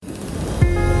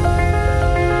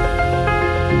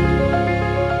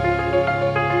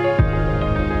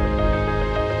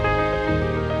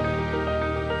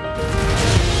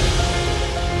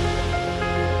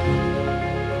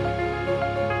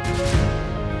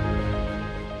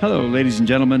Hello, ladies and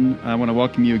gentlemen. I want to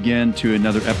welcome you again to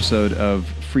another episode of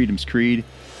Freedom's Creed.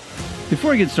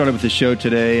 Before I get started with the show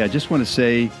today, I just want to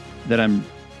say that I'm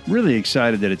really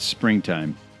excited that it's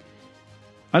springtime.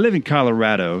 I live in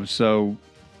Colorado, so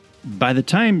by the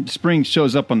time spring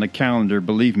shows up on the calendar,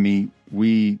 believe me,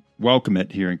 we welcome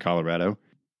it here in Colorado.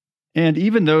 And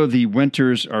even though the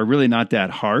winters are really not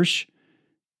that harsh,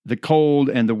 the cold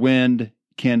and the wind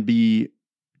can be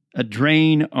a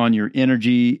drain on your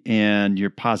energy and your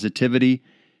positivity.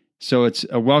 So it's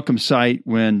a welcome sight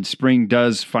when spring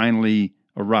does finally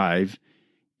arrive.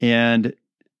 And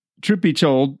truth be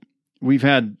told, we've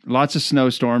had lots of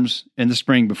snowstorms in the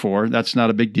spring before. That's not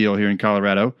a big deal here in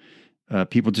Colorado.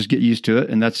 People just get used to it,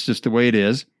 and that's just the way it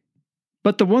is.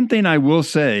 But the one thing I will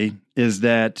say is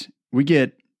that we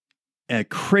get a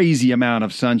crazy amount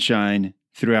of sunshine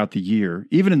throughout the year,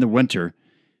 even in the winter.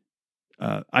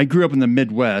 I grew up in the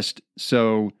Midwest,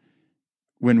 so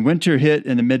when winter hit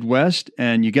in the Midwest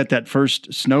and you get that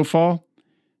first snowfall,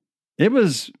 it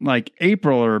was like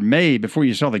April or May before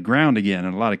you saw the ground again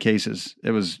in a lot of cases. It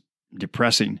was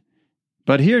depressing.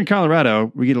 But here in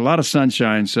Colorado, we get a lot of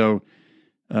sunshine, so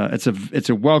it's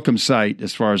a welcome sight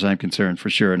as far as I'm concerned, for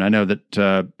sure. And I know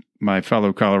that my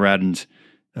fellow Coloradans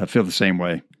feel the same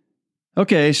way.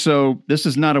 Okay, so this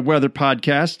is not a weather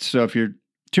podcast, so if you're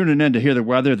tuning in to hear the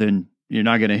weather, then you're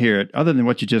not going to hear it other than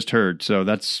what you just heard. So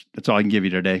that's all I can give you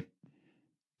today.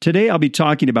 Today, I'll be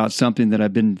talking about something that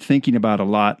I've been thinking about a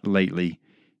lot lately.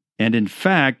 And in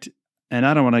fact, and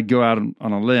I don't want to go out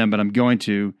on a limb, but I'm going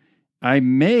to, I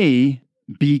may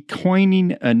be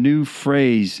coining a new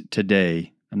phrase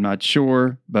today. I'm not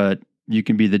sure, but you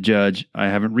can be the judge. I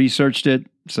haven't researched it,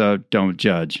 so don't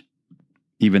judge.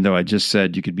 Even though I just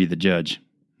said you could be the judge.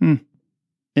 In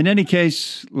any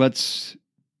case, let's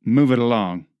move it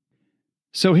along.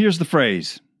 So here's the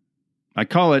phrase. I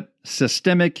call it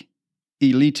systemic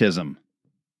elitism.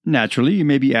 Naturally, you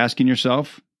may be asking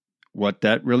yourself what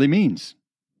that really means.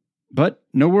 But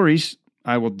no worries,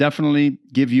 I will definitely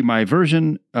give you my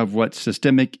version of what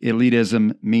systemic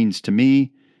elitism means to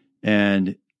me,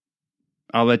 and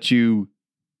I'll let you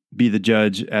be the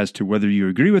judge as to whether you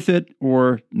agree with it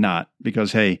or not,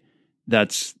 because, hey,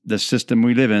 that's the system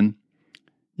we live in.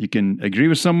 You can agree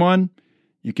with someone,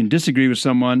 you can disagree with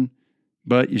someone,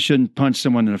 but you shouldn't punch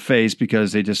someone in the face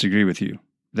because they disagree with you.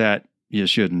 That you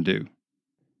shouldn't do.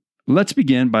 Let's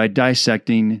begin by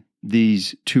dissecting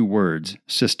these two words,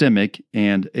 systemic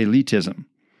and elitism.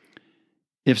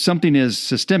 If something is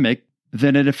systemic,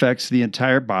 then it affects the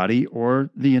entire body or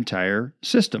the entire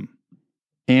system.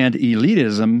 And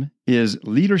elitism is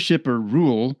leadership or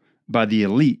rule by the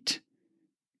elite.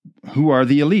 Who are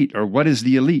the elite, or what is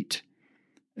the elite?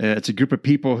 It's a group of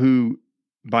people who,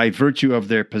 by virtue of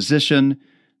their position,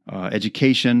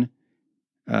 education,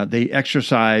 they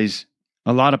exercise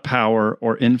a lot of power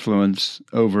or influence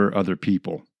over other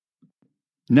people.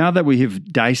 Now that we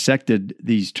have dissected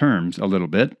these terms a little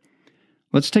bit,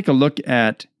 let's take a look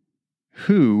at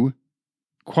who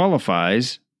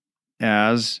qualifies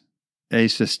as a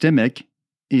systemic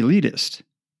elitist.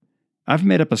 I've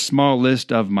made up a small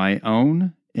list of my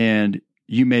own, and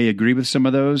you may agree with some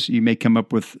of those. You may come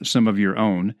up with some of your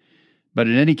own. But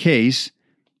in any case,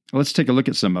 let's take a look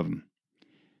at some of them.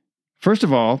 First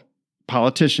of all,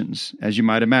 politicians, as you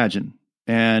might imagine.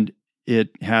 And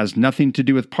it has nothing to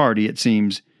do with party, it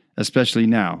seems, especially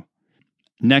now.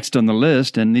 Next on the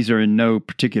list, and these are in no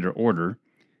particular order,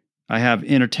 I have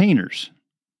entertainers.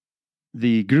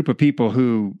 The group of people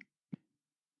who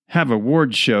have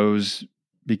award shows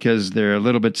because they're a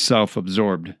little bit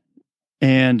self-absorbed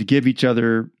and give each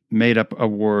other made-up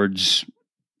awards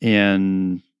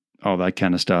and all that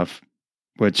kind of stuff,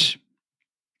 which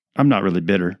I'm not really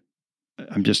bitter.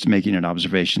 I'm just making an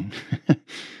observation.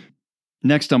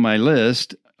 Next on my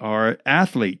list are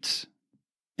athletes.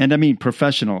 And I mean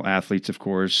professional athletes, of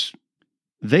course.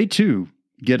 They too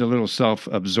get a little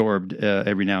self-absorbed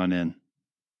every now and then.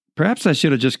 Perhaps I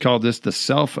should have just called this the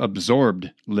self-absorbed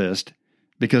list,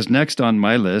 because next on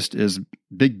my list is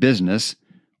big business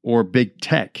or big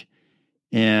tech.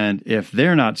 And if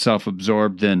they're not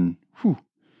self-absorbed, then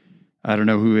I don't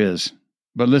know who is.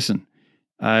 But listen,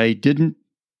 I didn't,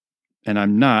 and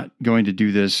I'm not going to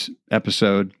do this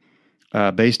episode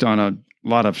based on a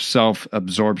lot of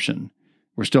self-absorption.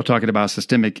 We're still talking about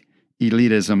systemic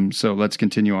elitism, so let's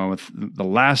continue on with the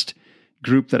last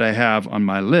group that I have on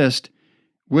my list,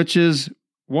 which is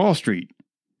Wall Street.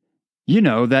 You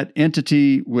know, that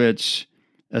entity which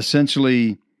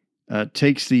essentially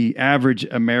takes the average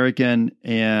American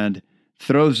and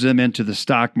throws them into the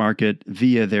stock market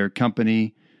via their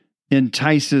company,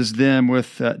 entices them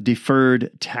with deferred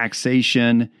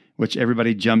taxation, which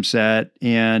everybody jumps at.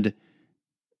 And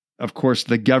of course,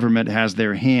 the government has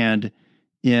their hand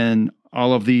in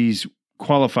all of these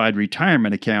qualified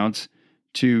retirement accounts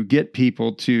to get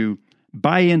people to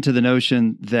buy into the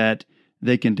notion that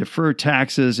they can defer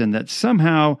taxes and that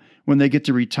somehow when they get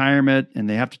to retirement and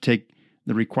they have to take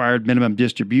the required minimum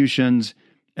distributions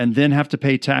and then have to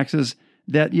pay taxes,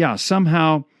 that,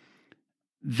 somehow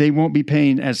they won't be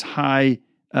paying as high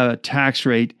a tax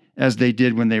rate as they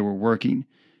did when they were working.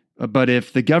 But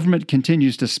if the government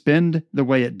continues to spend the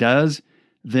way it does,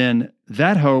 then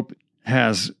that hope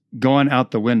has gone out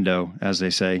the window, as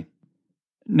they say.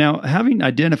 Now, having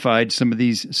identified some of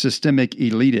these systemic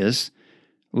elitists,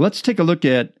 let's take a look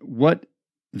at what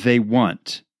they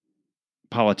want.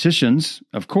 Politicians,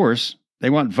 of course, they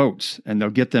want votes, and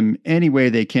they'll get them any way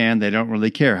they can. They don't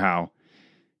really care how.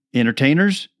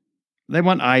 Entertainers, they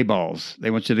want eyeballs.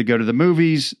 They want you to go to the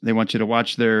movies. They want you to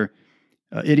watch their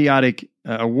idiotic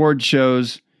award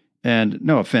shows. And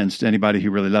no offense to anybody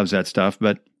who really loves that stuff,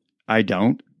 but I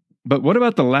don't. But what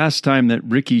about the last time that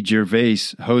Ricky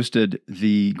Gervais hosted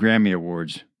the Grammy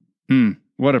Awards?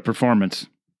 What a performance.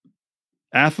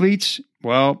 Athletes,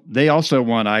 well, they also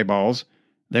want eyeballs.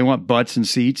 They want butts and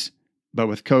seats. But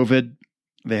with COVID,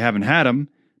 they haven't had them.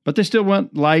 But they still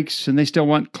want likes and they still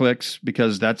want clicks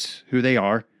because that's who they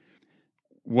are.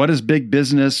 What does big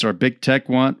business or big tech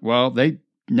want? Well, they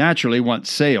naturally want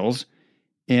sales.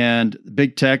 And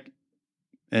big tech,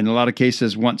 in a lot of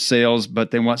cases, want sales, but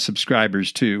they want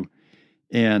subscribers too.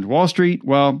 And Wall Street,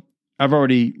 well, I've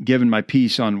already given my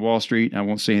piece on Wall Street. And I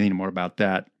won't say anything more about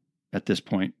that at this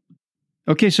point.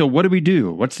 Okay, so what do we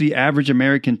do? What's the average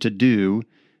American to do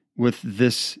with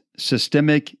this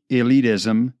systemic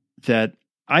elitism that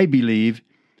I believe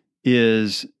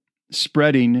is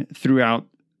spreading throughout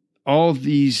all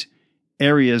these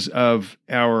areas of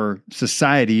our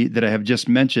society that I have just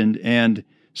mentioned, and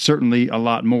certainly a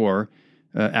lot more,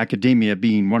 academia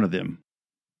being one of them?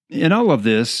 In all of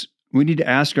this, we need to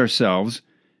ask ourselves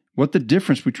what the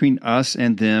difference between us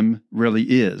and them really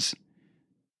is.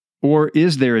 Or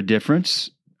is there a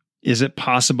difference? Is it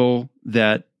possible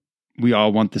that we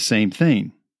all want the same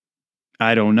thing?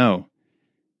 I don't know.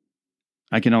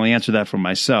 I can only answer that for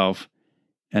myself.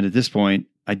 And at this point,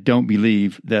 I don't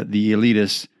believe that the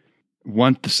elitists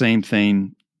want the same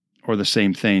thing or the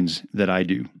same things that I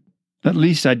do. At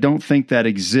least I don't think that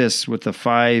exists with the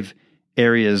 5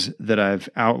 areas that I've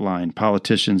outlined: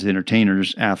 politicians,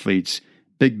 entertainers, athletes,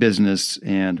 big business,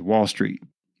 and Wall Street.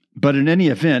 But in any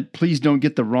event, please don't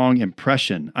get the wrong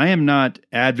impression. I am not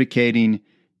advocating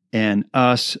an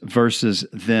us versus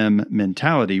them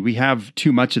mentality. We have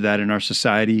too much of that in our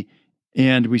society,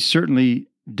 and we certainly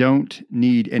don't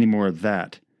need any more of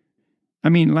that. I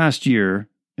mean, last year,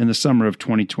 in the summer of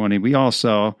 2020, we all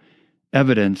saw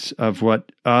evidence of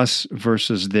what us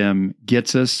versus them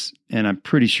gets us, and I'm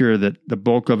pretty sure that the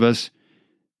bulk of us,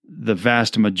 the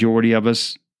vast majority of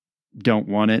us, don't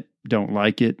want it, don't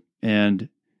like it, and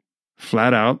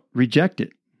flat out reject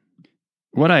it.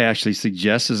 What I actually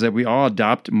suggest is that we all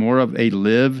adopt more of a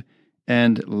live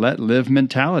and let live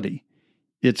mentality.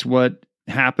 It's what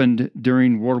happened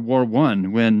during World War I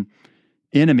when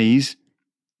enemies,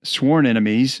 sworn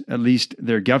enemies, at least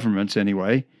their governments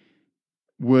anyway,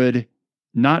 would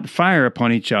not fire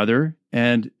upon each other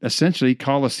and essentially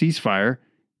call a ceasefire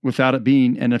without it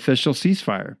being an official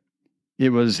ceasefire. It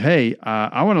was, hey,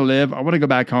 I want to live. I want to go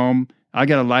back home. I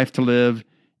got a life to live,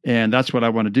 and that's what I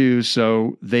want to do.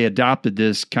 So they adopted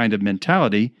this kind of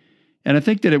mentality. And I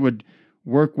think that it would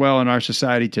work well in our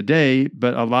society today,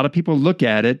 but a lot of people look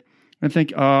at it and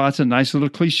think, oh, that's a nice little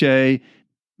cliche,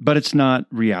 but it's not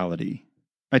reality.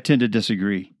 I tend to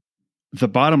disagree. The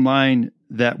bottom line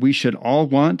that we should all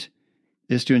want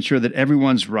is to ensure that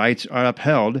everyone's rights are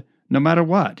upheld no matter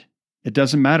what. It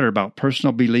doesn't matter about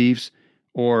personal beliefs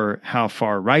or how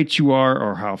far right you are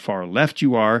or how far left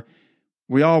you are.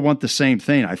 We all want the same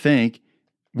thing, I think.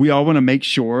 We all want to make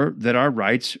sure that our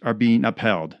rights are being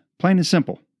upheld, plain and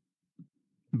simple.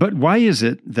 But why is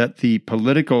it that the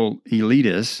political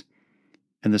elitists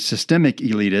and the systemic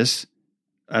elitists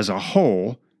as a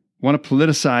whole want to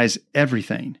politicize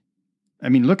everything? I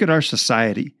mean, look at our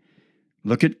society.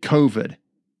 Look at COVID,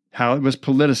 how it was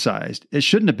politicized. It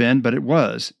shouldn't have been, but it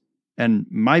was. And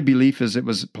my belief is it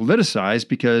was politicized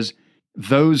because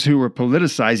those who were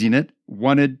politicizing it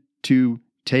wanted to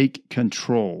take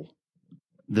control.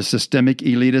 The systemic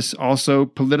elitists also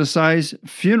politicize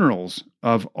funerals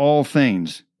of all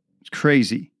things. It's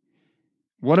crazy.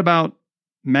 What about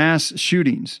mass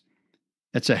shootings?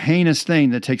 It's a heinous thing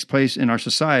that takes place in our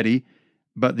society,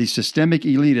 but the systemic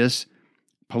elitists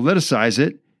politicize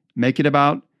it, make it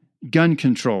about gun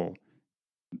control.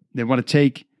 They want to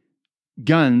take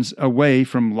guns away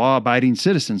from law-abiding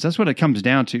citizens. That's what it comes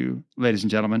down to, ladies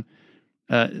and gentlemen.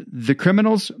 The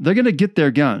criminals, they're going to get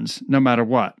their guns no matter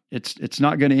what. It's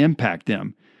not going to impact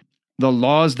them. The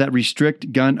laws that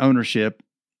restrict gun ownership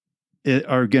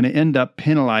are going to end up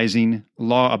penalizing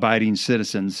law-abiding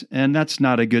citizens, and that's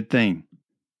not a good thing.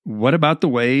 What about the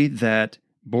way that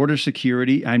border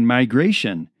security and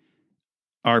migration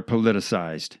are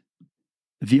politicized?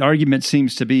 The argument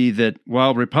seems to be that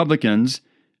while Republicans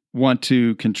want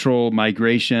to control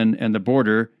migration and the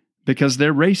border because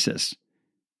they're racist.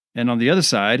 And on the other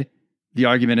side, the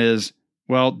argument is,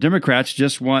 well, Democrats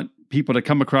just want people to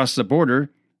come across the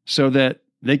border so that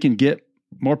they can get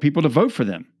more people to vote for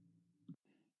them.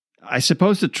 I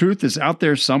suppose the truth is out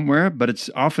there somewhere, but it's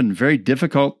often very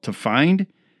difficult to find.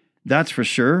 That's for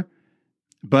sure.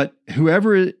 But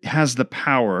whoever has the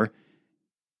power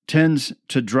tends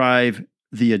to drive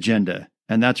the agenda.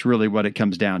 And that's really what it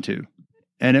comes down to.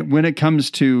 And when it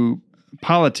comes to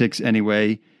politics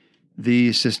anyway,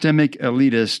 the systemic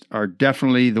elitists are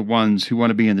definitely the ones who want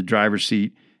to be in the driver's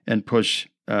seat and push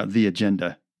the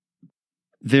agenda.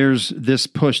 There's this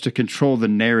push to control the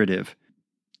narrative.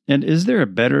 And is there a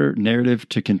better narrative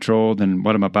to control than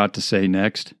what I'm about to say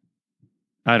next?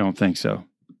 I don't think so.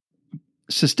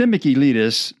 Systemic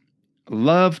elitists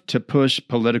love to push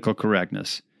political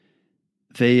correctness.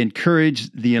 They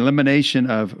encourage the elimination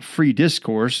of free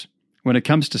discourse when it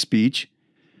comes to speech,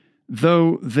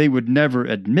 though they would never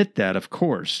admit that, of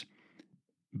course.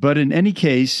 But in any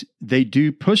case, they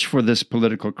do push for this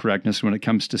political correctness when it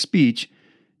comes to speech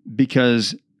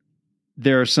because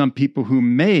there are some people who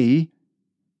may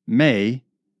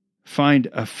find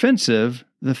offensive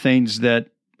the things that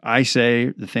I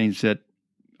say, the things that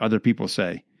other people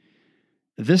say.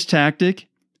 This tactic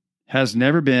has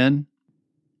never been,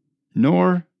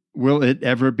 nor will it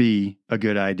ever be, a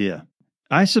good idea.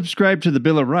 I subscribe to the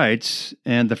Bill of Rights,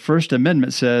 and the First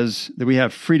Amendment says that we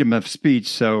have freedom of speech,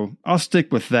 so I'll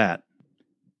stick with that.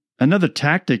 Another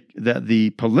tactic that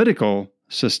the political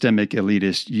systemic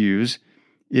elitists use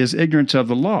is ignorance of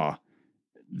the law.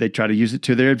 They try to use it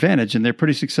to their advantage, and they're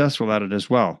pretty successful at it as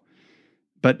well.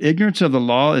 But ignorance of the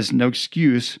law is no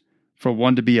excuse for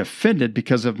one to be offended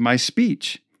because of my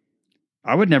speech.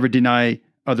 I would never deny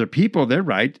other people their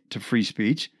right to free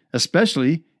speech,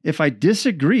 especially if I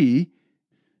disagree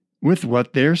with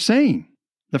what they're saying.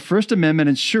 The First Amendment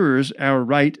ensures our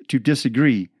right to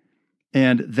disagree,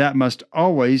 and that must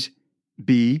always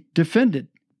be defended.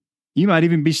 You might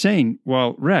even be saying,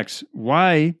 well, Rex,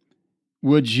 why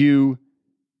would you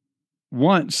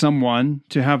want someone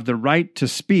to have the right to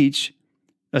speech,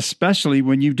 especially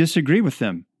when you disagree with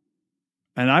them?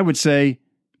 And I would say,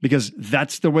 because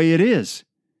that's the way it is.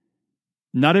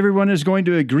 Not everyone is going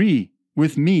to agree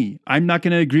with me. I'm not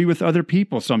going to agree with other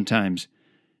people sometimes.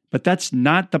 But that's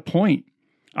not the point.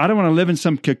 I don't want to live in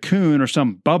some cocoon or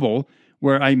some bubble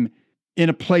where I'm in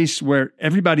a place where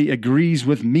everybody agrees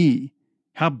with me.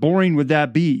 How boring would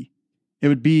that be? It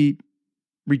would be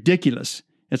ridiculous.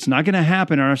 It's not going to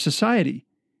happen in our society.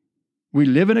 We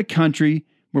live in a country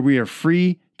where we are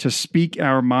free to speak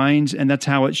our minds, and that's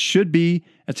how it should be.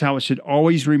 That's how it should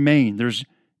always remain. There's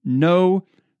no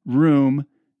room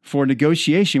for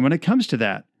negotiation when it comes to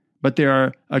that. But there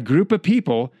are a group of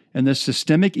people in this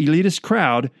systemic elitist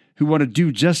crowd who want to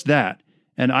do just that.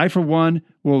 And I, for one,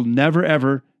 will never,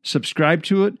 ever subscribe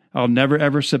to it. I'll never,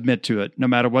 ever submit to it, no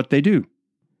matter what they do.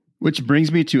 Which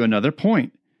brings me to another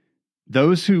point.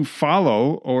 Those who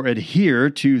follow or adhere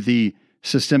to the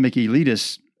systemic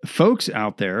elitist folks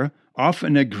out there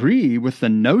often agree with the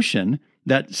notion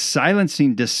that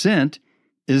silencing dissent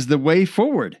is the way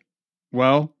forward.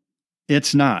 Well,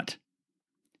 it's not.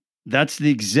 That's the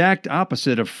exact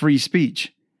opposite of free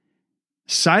speech.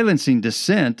 Silencing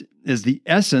dissent is the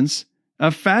essence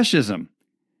of fascism,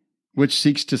 which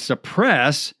seeks to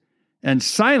suppress and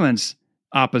silence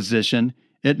opposition.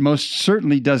 It most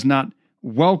certainly does not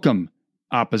welcome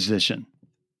opposition.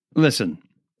 Listen,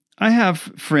 I have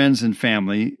friends and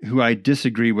family who I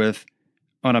disagree with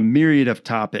on a myriad of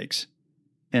topics.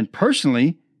 And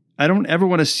personally, I don't ever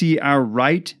want to see our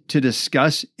right to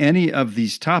discuss any of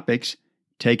these topics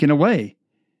taken away,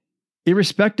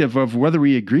 irrespective of whether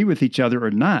we agree with each other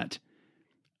or not.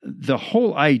 The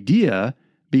whole idea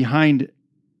behind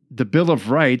the Bill of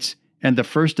Rights and the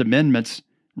First Amendment's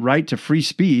right to free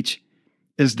speech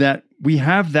is that we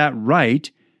have that right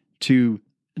to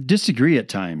disagree at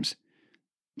times.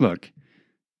 Look,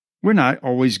 we're not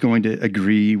always going to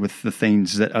agree with the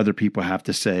things that other people have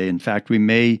to say. In fact, we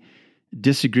may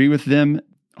disagree with them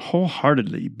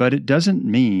wholeheartedly, but it doesn't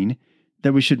mean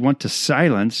that we should want to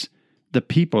silence the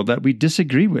people that we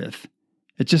disagree with.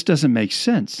 It just doesn't make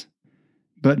sense.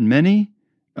 But many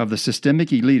of the systemic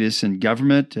elitists in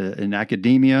government, in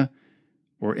academia,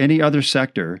 or any other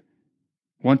sector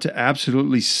want to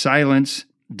absolutely silence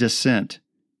dissent.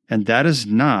 And that is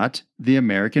not the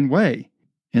American way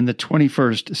in the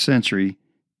 21st century.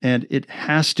 And it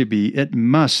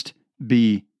must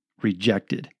be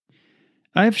rejected.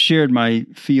 I've shared my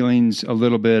feelings a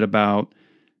little bit about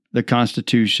the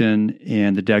Constitution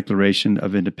and the Declaration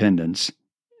of Independence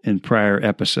in prior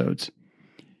episodes.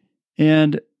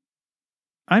 And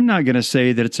I'm not going to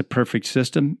say that it's a perfect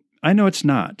system. I know it's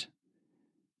not.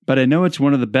 But I know it's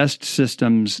one of the best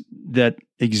systems that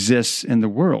exists in the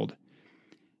world.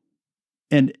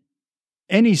 And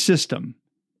any system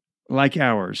like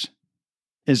ours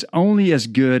is only as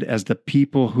good as the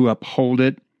people who uphold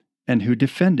it and who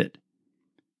defend it.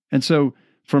 And so,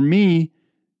 for me,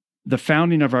 the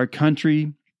founding of our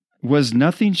country was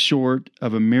nothing short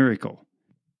of a miracle.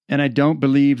 And I don't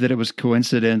believe that it was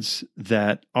coincidence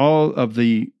that all of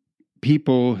the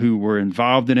people who were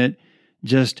involved in it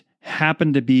just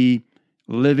happened to be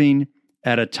living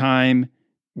at a time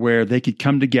where they could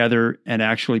come together and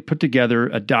actually put together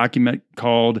a document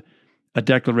called a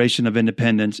Declaration of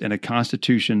Independence and a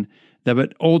Constitution that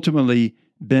would ultimately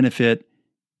benefit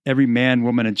every man,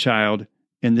 woman, and child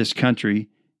in this country,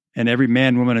 and every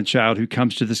man, woman, and child who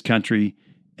comes to this country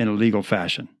in a legal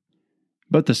fashion.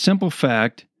 But the simple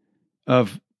fact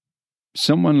of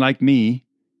someone like me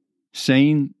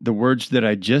saying the words that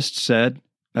I just said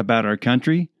about our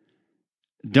country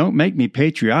don't make me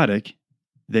patriotic.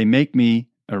 They make me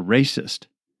a racist.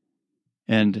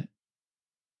 And,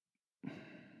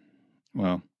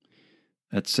 well,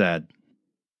 that's sad.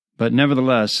 But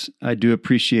nevertheless, I do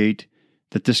appreciate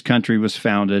that this country was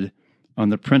founded on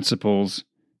the principles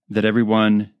that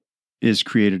everyone is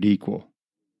created equal.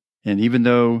 And even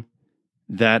though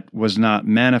that was not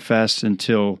manifest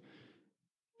until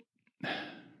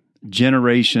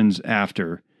generations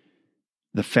after,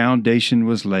 the foundation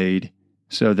was laid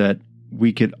so that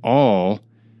we could all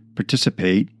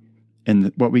participate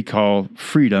in what we call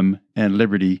freedom and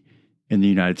liberty in the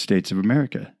United States of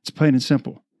America. It's plain and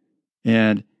simple.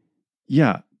 And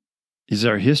yeah, is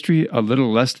our history a little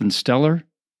less than stellar?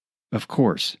 Of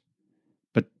course.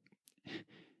 But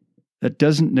that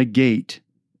doesn't negate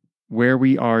where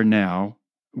we are now,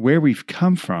 where we've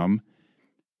come from,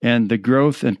 and the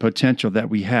growth and potential that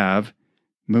we have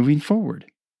moving forward.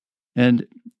 And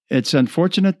it's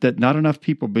unfortunate that not enough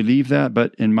people believe that,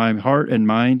 but in my heart and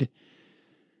mind,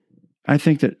 I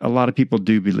think that a lot of people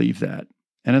do believe that.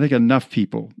 And I think enough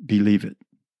people believe it.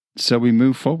 So we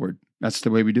move forward. That's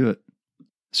the way we do it.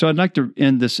 So I'd like to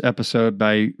end this episode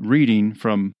by reading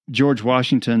from George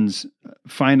Washington's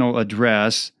final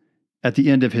address at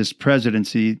the end of his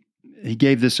presidency. He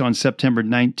gave this on September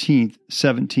 19th,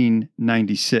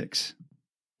 1796.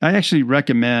 I actually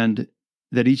recommend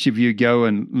that each of you go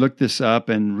and look this up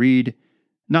and read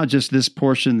not just this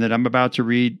portion that I'm about to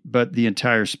read, but the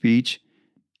entire speech.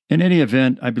 In any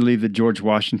event, I believe that George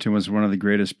Washington was one of the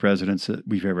greatest presidents that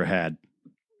we've ever had.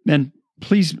 And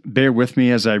please bear with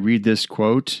me as I read this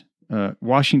quote.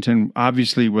 Washington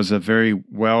obviously was a very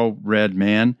well-read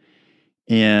man,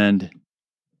 and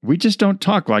we just don't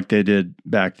talk like they did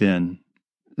back then.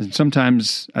 And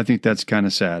sometimes I think that's kind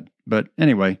of sad. But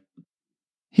anyway,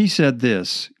 he said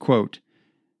this, quote,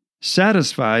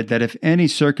 "Satisfied that if any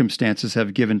circumstances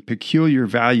have given peculiar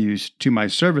values to my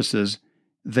services,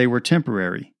 they were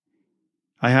temporary.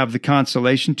 I have the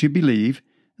consolation to believe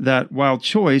that while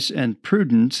choice and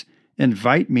prudence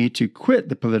invite me to quit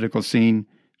the political scene,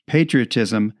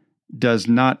 patriotism does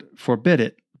not forbid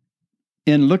it.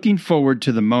 In looking forward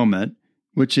to the moment,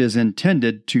 which is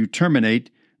intended to terminate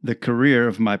the career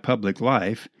of my public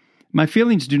life, my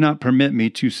feelings do not permit me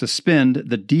to suspend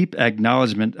the deep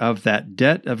acknowledgement of that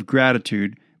debt of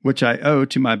gratitude which I owe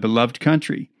to my beloved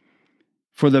country,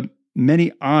 for the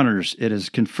many honors it has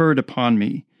conferred upon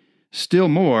me, still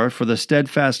more for the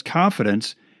steadfast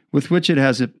confidence with which it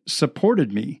has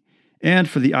supported me, and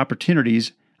for the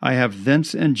opportunities I have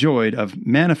thence enjoyed of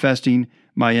manifesting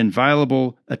my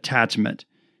inviolable attachment,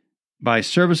 by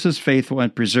services faithful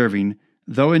and preserving,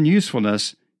 though in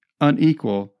usefulness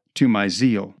unequal to my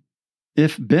zeal.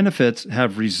 If benefits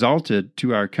have resulted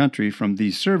to our country from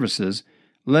these services,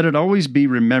 let it always be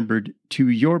remembered to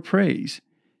your praise,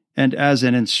 and as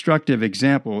an instructive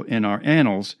example in our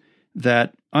annals,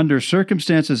 that under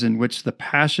circumstances in which the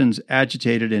passions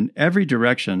agitated in every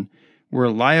direction were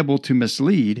liable to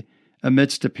mislead,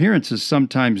 amidst appearances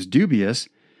sometimes dubious,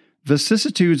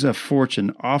 vicissitudes of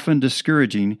fortune often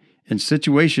discouraging, in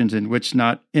situations in which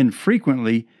not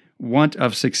infrequently want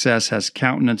of success has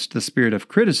countenanced the spirit of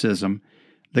criticism,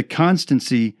 the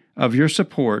constancy of your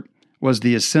support was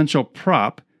the essential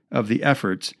prop of the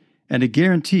efforts and a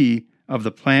guarantee of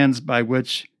the plans by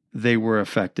which they were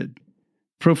effected.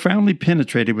 Profoundly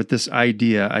penetrated with this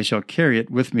idea, I shall carry it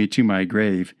with me to my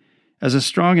grave, as a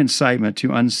strong incitement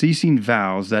to unceasing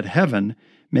vows that heaven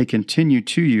may continue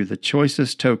to you the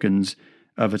choicest tokens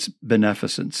of its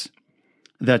beneficence,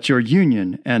 that your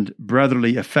union and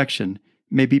brotherly affection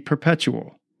may be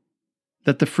perpetual,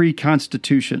 that the free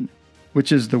constitution,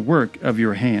 which is the work of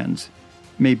your hands,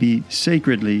 may be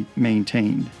sacredly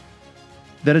maintained,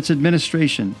 that its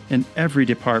administration in every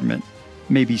department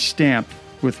may be stamped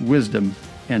with wisdom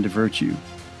and virtue,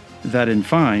 that, in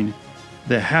fine,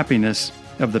 the happiness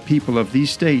of the people of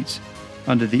these states,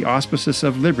 under the auspices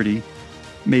of liberty,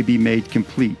 may be made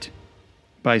complete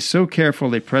by so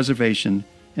careful a preservation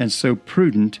and so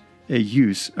prudent a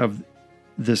use of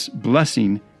this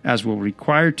blessing as will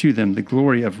require to them the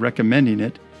glory of recommending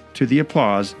it to the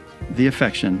applause, the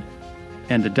affection,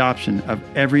 and adoption of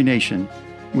every nation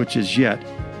which is yet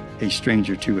a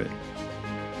stranger to it.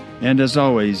 And as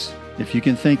always, if you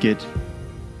can think it,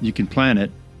 you can plan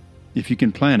it. If you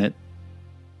can plan it,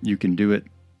 you can do it.